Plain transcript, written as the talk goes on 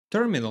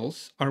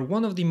Terminals are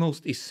one of the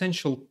most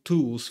essential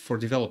tools for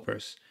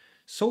developers.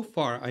 So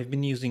far, I've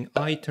been using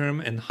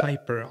iTerm and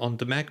Hyper on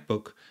the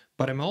MacBook,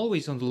 but I'm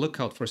always on the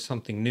lookout for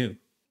something new.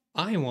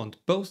 I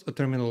want both a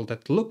terminal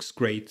that looks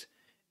great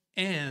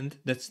and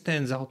that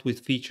stands out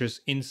with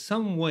features in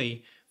some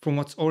way from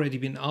what's already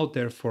been out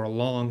there for a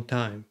long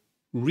time.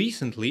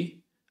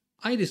 Recently,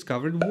 I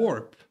discovered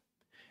Warp.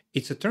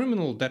 It's a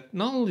terminal that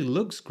not only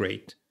looks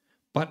great,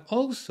 but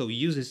also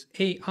uses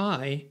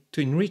AI to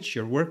enrich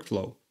your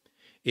workflow.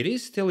 It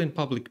is still in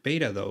public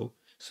beta though,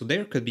 so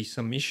there could be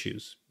some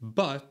issues,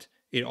 but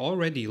it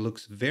already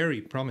looks very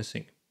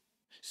promising.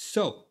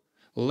 So,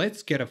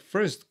 let's get a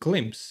first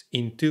glimpse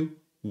into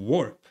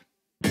Warp.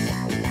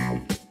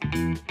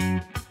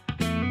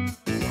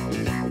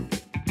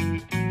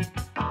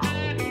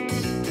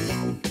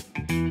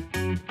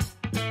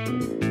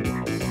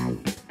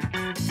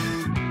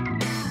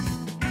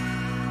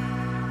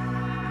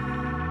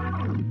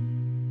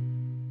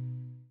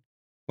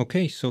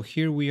 Okay, so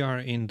here we are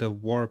in the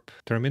Warp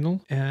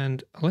terminal,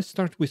 and let's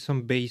start with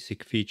some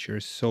basic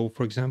features. So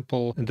for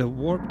example, the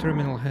Warp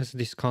terminal has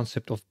this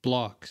concept of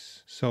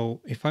blocks.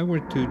 So if I were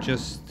to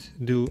just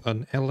do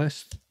an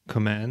ls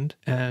command,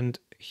 and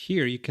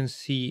here you can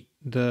see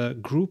the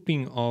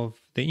grouping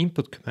of the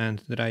input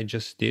command that I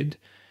just did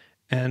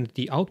and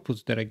the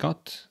outputs that I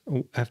got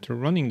after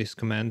running this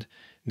command.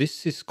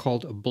 This is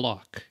called a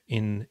block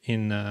in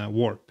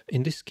Warp.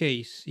 In this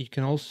case, you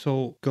can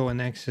also go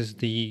and access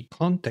the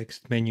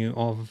context menu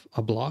of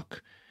a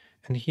block,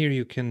 and here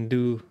you can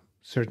do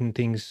certain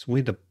things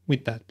with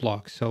that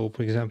block. So,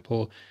 for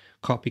example,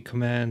 copy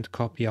command,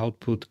 copy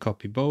output,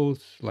 copy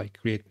both, like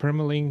create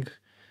permalink.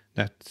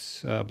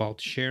 That's about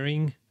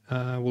sharing.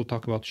 We'll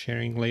talk about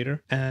sharing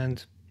later.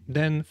 And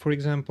then, for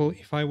example,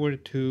 if I were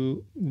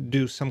to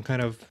do some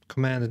kind of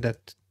command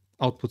that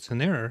outputs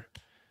an error,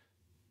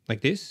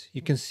 like this,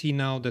 you can see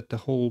now that the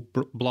whole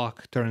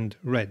block turned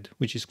red,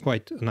 which is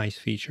quite a nice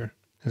feature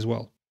as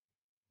well.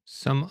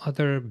 Some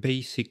other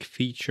basic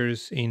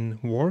features in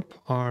Warp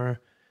are,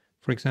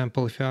 for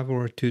example, if I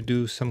were to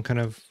do some kind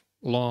of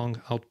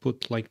long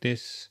output like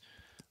this,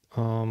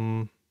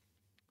 so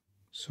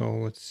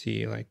let's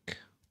see, like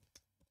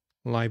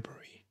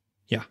library,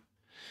 yeah.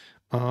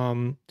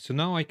 So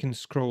now I can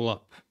scroll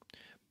up,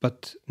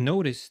 but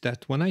notice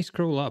that when I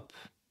scroll up,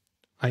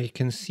 I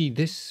can see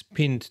this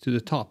pinned to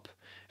the top.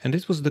 And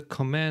this was the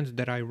command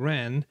that I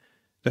ran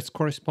that's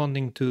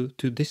corresponding to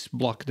this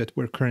block that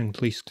we're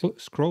currently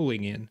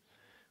scrolling in,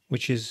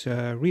 which is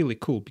really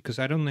cool because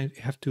I don't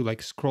have to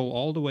like scroll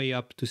all the way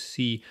up to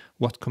see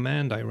what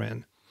command I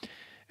ran.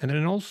 And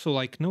then also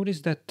like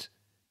notice that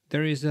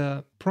there is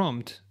a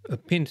prompt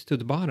pinned to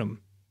the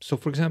bottom. So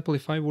for example,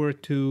 if I were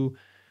to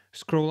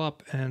scroll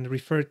up and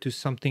refer to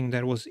something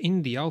that was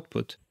in the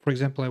output. For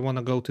example, I want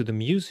to go to the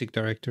music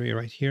directory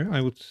right here. I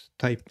would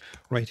type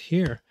right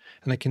here,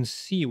 and I can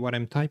see what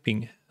I'm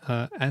typing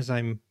as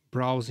I'm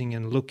browsing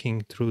and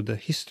looking through the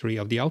history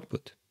of the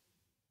output.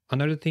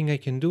 Another thing I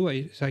can do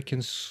is I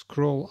can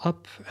scroll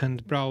up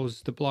and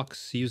browse the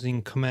blocks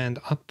using Command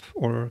Up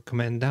or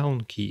Command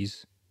Down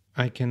keys.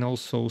 I can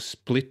also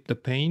split the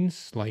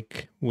panes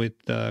like with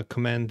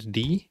Command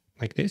D,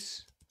 like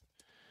this.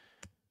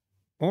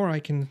 Or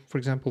I can, for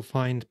example,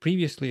 find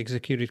previously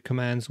executed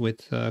commands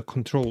with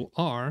Control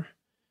R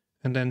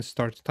and then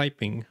start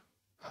typing.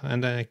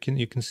 And then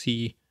you can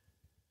see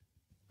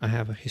I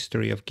have a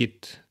history of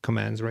Git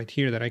commands right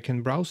here that I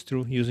can browse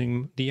through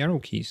using the arrow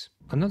keys.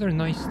 Another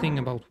nice thing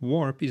about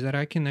Warp is that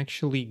I can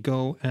actually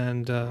go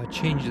and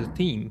change the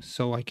theme.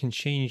 So I can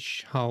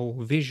change how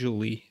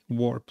visually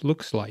Warp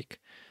looks like.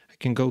 I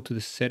can go to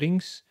the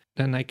settings,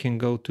 then I can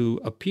go to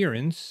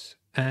appearance,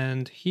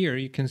 and here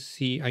you can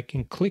see I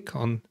can click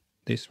on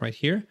this right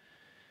here,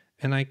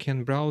 and I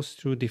can browse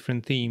through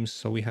different themes.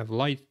 So we have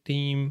light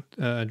theme,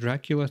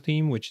 Dracula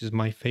theme, which is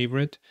my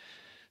favorite,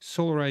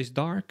 Solarized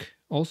Dark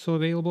also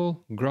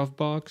available,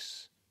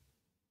 Grovebox,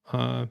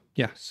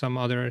 yeah, some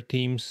other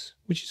themes,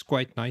 which is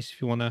quite nice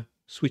if you want to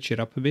switch it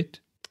up a bit.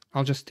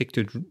 I'll just stick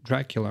to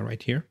Dracula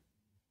right here.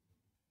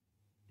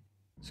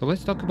 So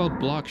let's talk about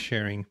block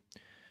sharing.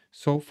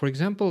 So for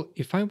example,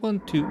 if I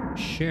want to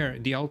share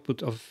the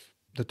output of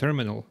the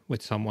terminal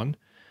with someone,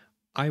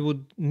 I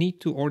would need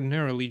to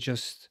ordinarily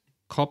just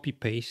copy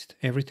paste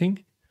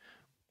everything,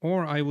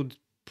 or I would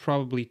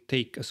probably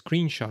take a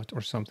screenshot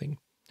or something.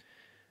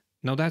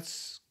 Now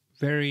that's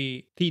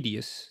very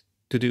tedious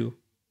to do.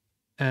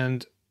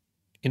 And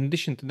in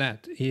addition to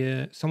that,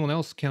 someone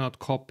else cannot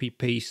copy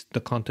paste the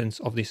contents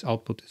of this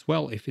output as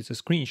well if it's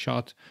a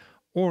screenshot,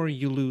 or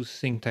you lose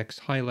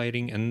syntax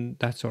highlighting and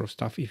that sort of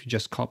stuff if you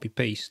just copy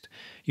paste.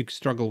 You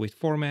struggle with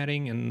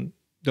formatting and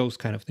those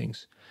kind of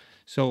things.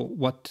 So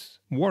what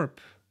Warp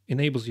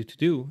enables you to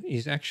do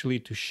is actually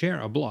to share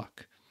a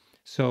block.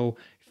 So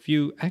if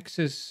you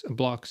access a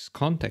block's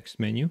context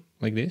menu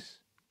like this,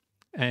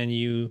 and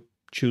you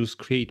choose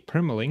create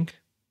permalink,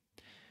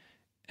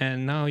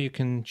 and now you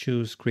can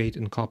choose create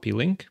and copy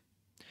link.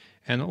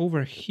 And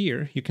over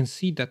here, you can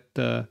see that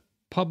the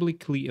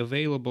publicly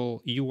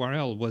available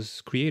URL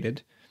was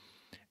created.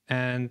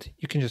 and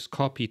you can just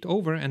copy it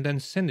over and then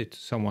send it to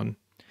someone.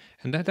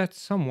 And that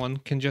someone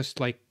can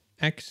just like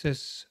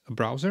access a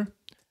browser,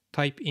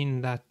 type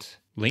in that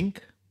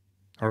link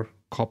or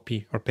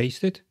copy or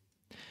paste it.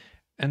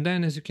 And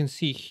then as you can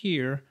see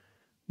here,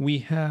 we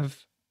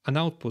have an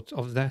output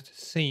of that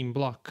same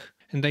block.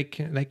 And they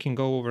can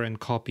go over and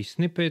copy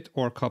snippet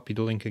or copy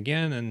the link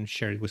again and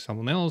share it with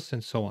someone else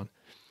and so on.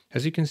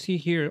 As you can see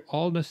here,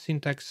 all the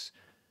syntax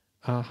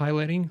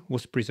highlighting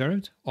was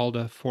preserved, all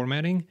the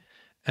formatting,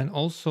 and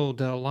also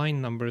the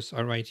line numbers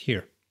are right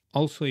here.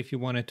 Also, if you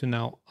wanted to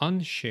now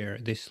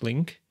unshare this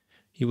link,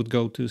 you would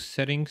go to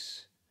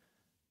settings,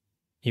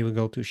 you would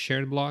go to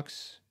shared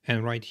blocks,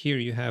 and right here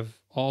you have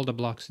all the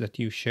blocks that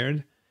you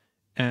shared,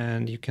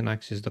 and you can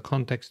access the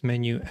context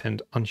menu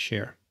and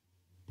unshare.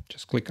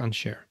 Just click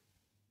unshare.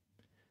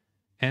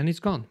 And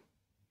it's gone.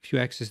 If you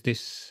access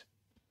this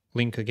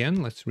link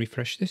again, let's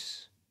refresh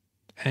this,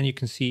 and you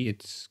can see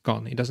it's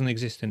gone. It doesn't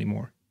exist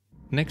anymore.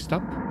 Next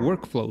up,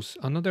 workflows,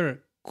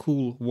 another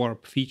cool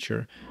Warp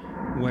feature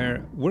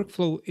where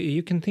workflow,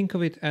 you can think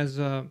of it as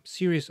a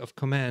series of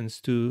commands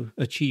to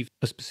achieve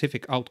a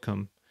specific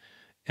outcome.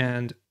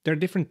 And there are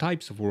different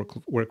types of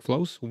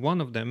workflows. One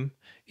of them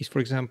is, for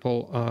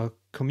example, a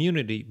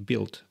community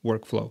built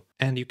workflow.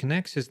 And you can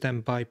access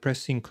them by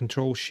pressing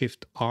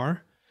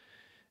Ctrl-Shift-R.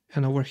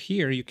 And over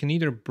here, you can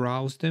either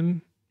browse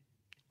them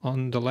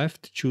on the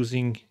left,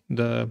 choosing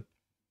the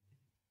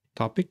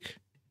topic,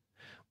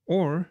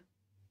 or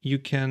you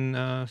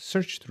can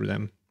search through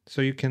them.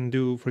 So you can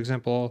do, for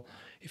example,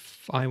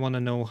 if I want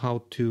to know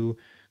how to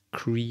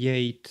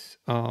create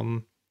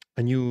a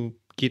new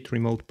Git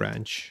remote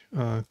branch,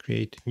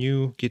 create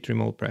new Git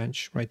remote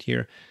branch right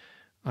here.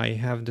 I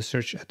have the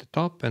search at the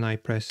top and I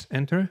press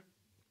enter.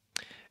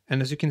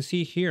 And as you can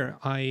see here,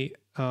 I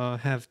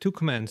have two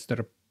commands that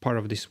are part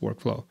of this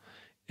workflow.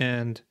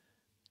 And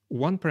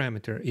one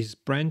parameter is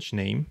branch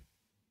name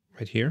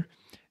right here.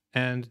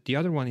 And the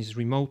other one is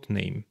remote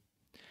name.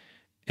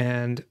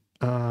 And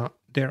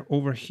they're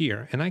over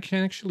here. And I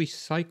can actually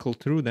cycle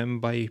through them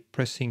by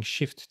pressing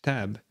Shift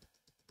Tab.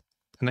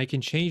 And I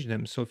can change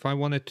them. So if I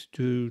wanted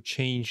to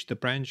change the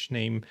branch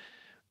name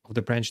of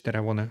the branch that I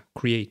want to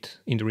create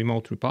in the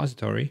remote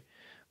repository,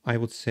 I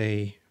would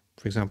say,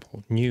 for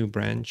example, new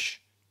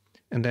branch,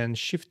 and then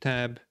Shift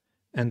Tab,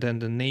 and then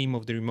the name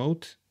of the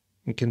remote.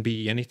 It can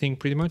be anything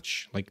pretty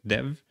much, like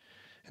dev.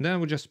 And then I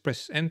would just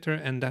press enter,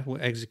 and that will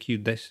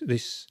execute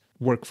this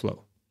workflow.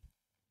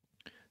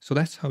 So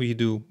that's how you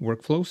do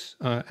workflows,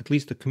 at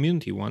least the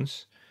community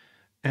ones.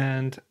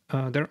 And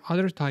there are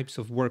other types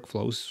of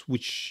workflows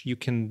which you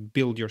can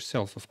build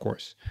yourself, of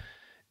course.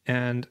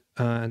 And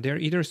they're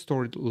either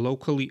stored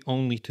locally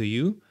only to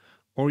you,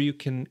 or you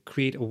can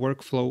create a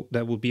workflow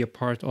that will be a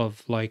part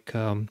of like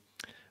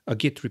a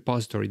Git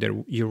repository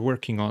that you're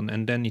working on,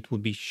 and then it will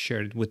be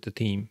shared with the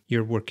team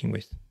you're working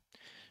with.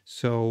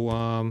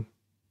 So,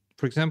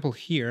 for example,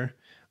 here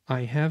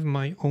I have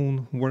my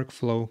own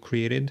workflow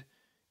created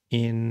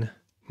in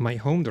my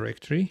home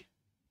directory.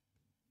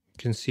 You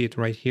can see it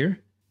right here.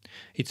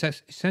 It's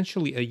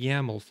essentially a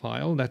YAML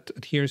file that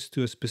adheres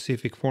to a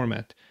specific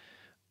format.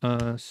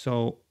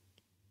 So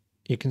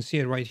you can see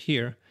it right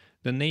here.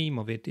 The name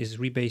of it is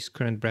rebase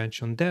current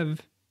branch on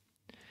dev.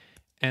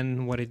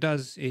 And what it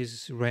does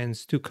is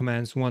runs two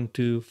commands, one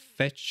to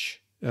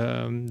fetch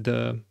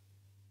the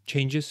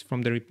changes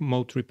from the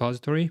remote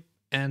repository,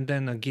 and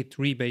then a git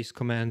rebase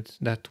command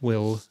that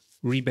will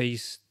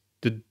rebase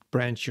the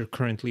branch you're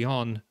currently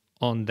on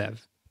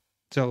dev.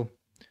 So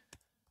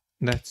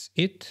that's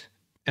it.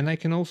 And I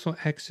can also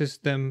access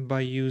them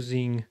by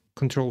using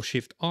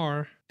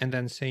Ctrl-Shift-R and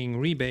then saying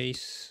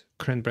rebase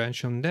current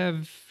branch on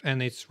dev,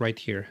 and it's right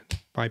here.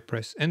 If I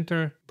press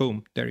enter,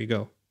 boom, there you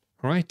go.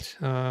 All right,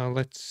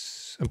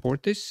 let's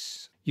import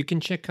this. You can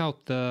check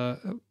out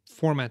the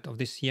format of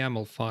this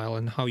YAML file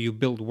and how you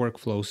build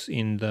workflows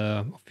in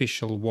the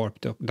official Warp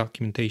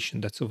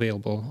documentation that's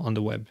available on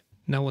the web.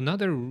 Now,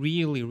 another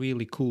really,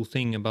 really cool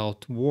thing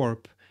about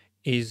Warp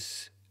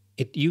is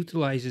it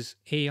utilizes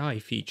AI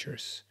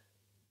features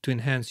to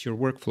enhance your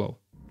workflow.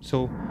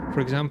 So,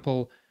 for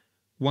example,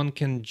 one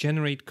can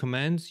generate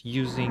commands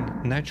using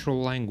natural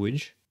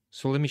language.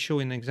 So let me show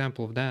you an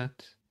example of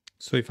that.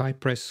 So if I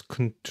press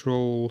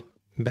Control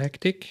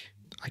backtick,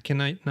 I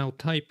can now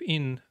type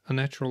in a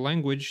natural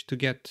language to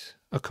get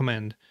a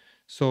command.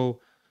 So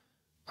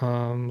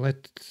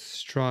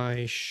let's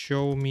try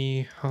show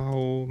me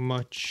how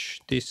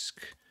much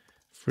disk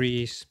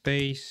free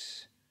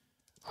space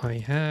I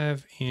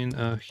have in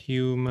a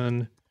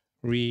human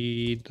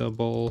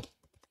readable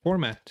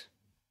format.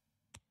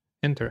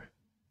 Enter.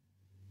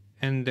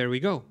 And there we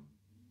go.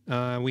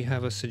 We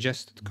have a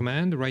suggested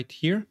command right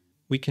here.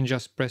 We can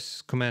just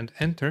press Command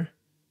Enter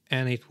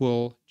and it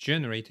will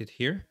generate it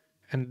here.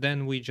 And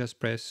then we just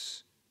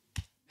press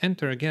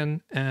Enter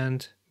again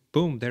and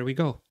boom, there we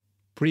go.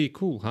 Pretty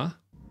cool, huh?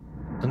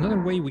 Another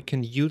way we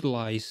can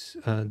utilize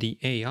the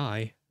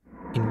AI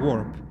in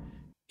Warp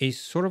is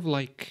sort of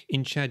like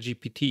in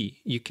ChatGPT.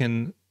 You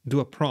can do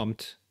a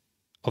prompt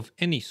of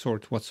any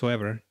sort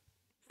whatsoever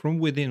from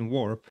within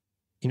Warp,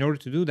 In order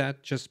to do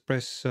that, just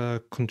press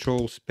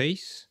Control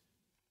Space,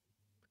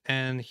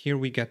 and here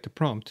we get the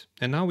prompt.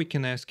 And now we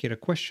can ask it a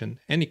question,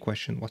 any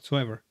question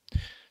whatsoever.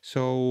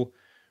 So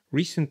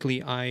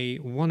recently I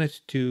wanted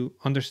to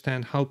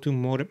understand how to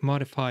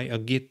modify a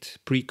Git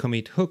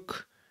pre-commit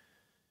hook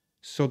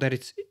so that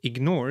it's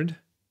ignored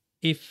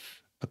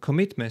if a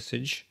commit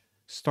message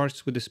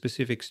starts with a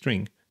specific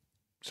string.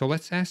 So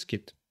let's ask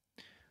it,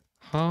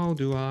 how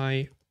do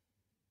I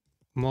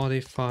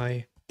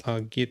modify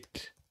a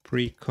Git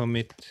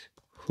pre-commit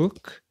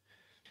hook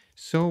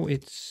so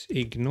it's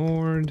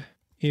ignored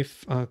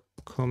if a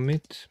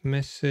commit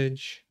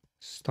message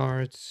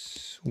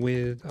starts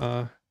with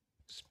a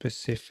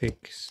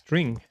specific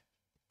string?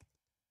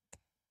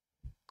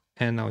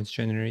 And now it's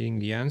generating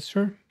the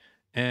answer.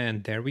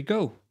 And there we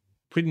go.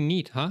 Pretty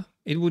neat, huh?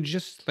 It would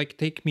just like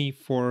take me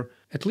for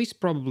at least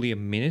probably a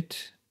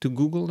minute to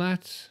Google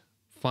that,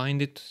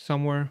 find it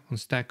somewhere on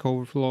Stack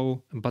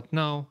Overflow, but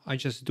now I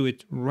just do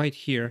it right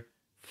here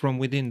from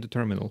within the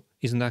terminal.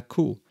 Isn't that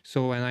cool?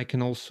 So, and I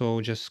can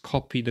also just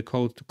copy the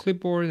code to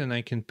clipboard and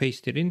I can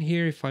paste it in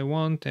here if I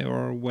want,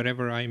 or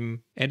whatever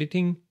I'm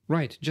editing.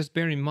 Right, just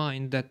bear in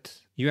mind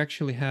that you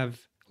actually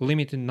have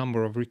limited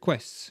number of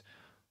requests.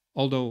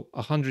 Although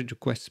 100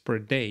 requests per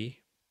day,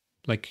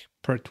 like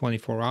per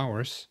 24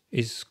 hours,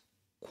 is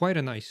quite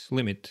a nice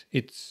limit.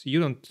 You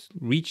don't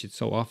reach it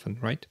so often,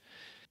 right?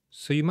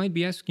 So you might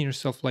be asking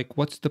yourself, like,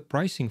 what's the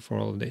pricing for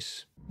all of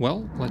this?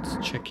 Well, let's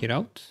check it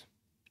out.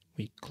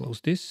 We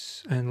close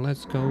this and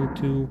let's go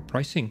to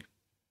pricing.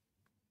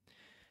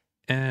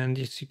 And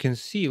as you can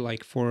see,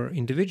 like for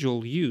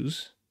individual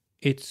use,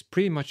 it's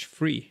pretty much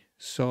free.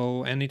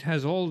 So, and it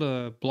has all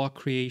the block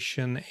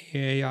creation,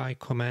 AI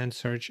command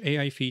search,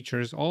 AI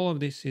features, all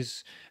of this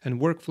is, and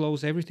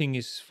workflows, everything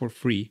is for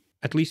free,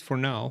 at least for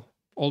now.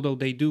 Although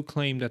they do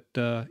claim that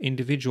the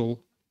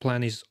individual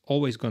plan is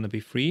always going to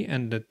be free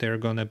and that they're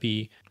going to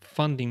be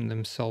funding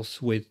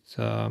themselves with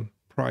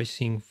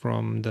pricing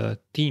from the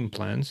team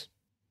plans.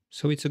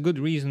 So it's a good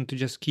reason to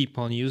just keep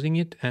on using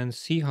it and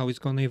see how it's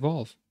going to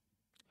evolve.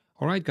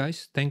 All right,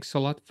 guys, thanks a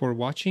lot for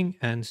watching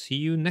and see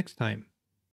you next time.